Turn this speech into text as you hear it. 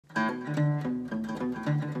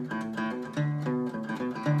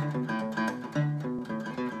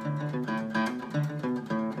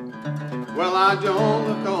Well, I don't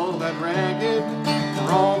look all that ragged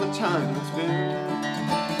for all the time it's been,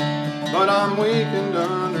 but I'm weakened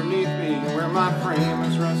underneath me where my frame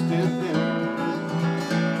is rusted thin.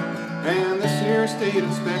 And this year's state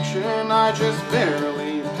inspection I just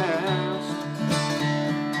barely passed.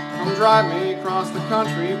 Come drive me across the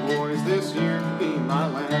country, boys, this year could be my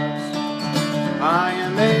last. I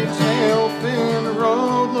am a tail-fin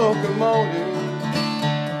road locomotive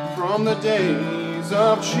from the days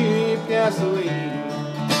of cheap gasoline.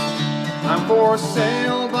 I'm for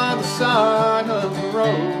sale by the side of the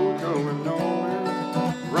road, going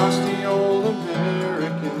nowhere, rusty old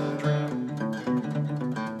American dream.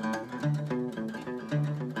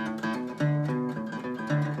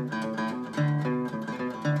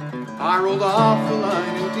 I rolled off the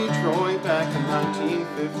line in Detroit back in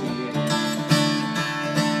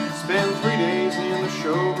 1958. Spent 3 days in the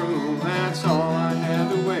showroom, that's all I had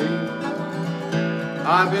to wait.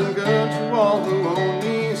 I've been good to all who own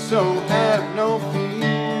me, so have no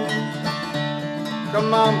fear.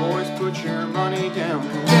 Come on, boys, put your money down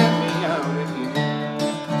and get me out of here.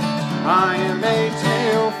 I am a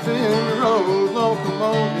tail-fin road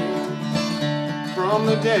locomotive from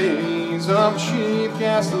the days of cheap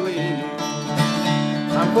gasoline.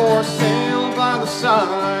 I'm for sale by the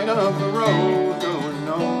side of the road, going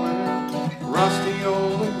nowhere, rusty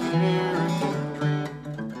old American dream.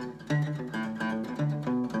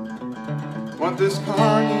 What this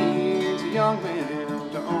car needs, a young man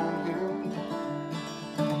to own him,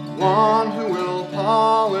 one who will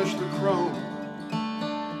polish the chrome.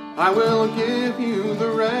 I will give you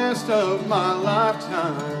the rest of my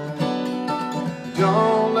lifetime.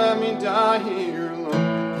 Don't let me die here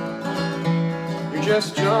alone. You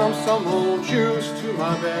just jump some old juice to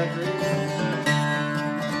my battery and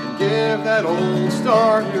give that old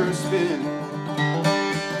starter a spin.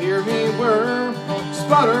 Hear me whir,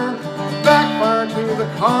 sputter, backfire to the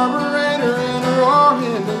carburetor and roar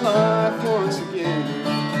into life once again.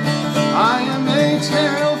 I am a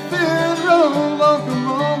tail-fin road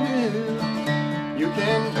locomotive. You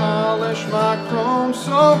can polish my chrome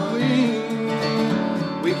so clean.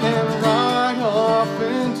 We can ride off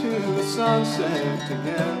into the sunset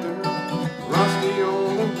together. Rusty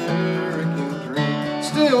old American dream,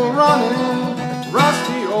 still running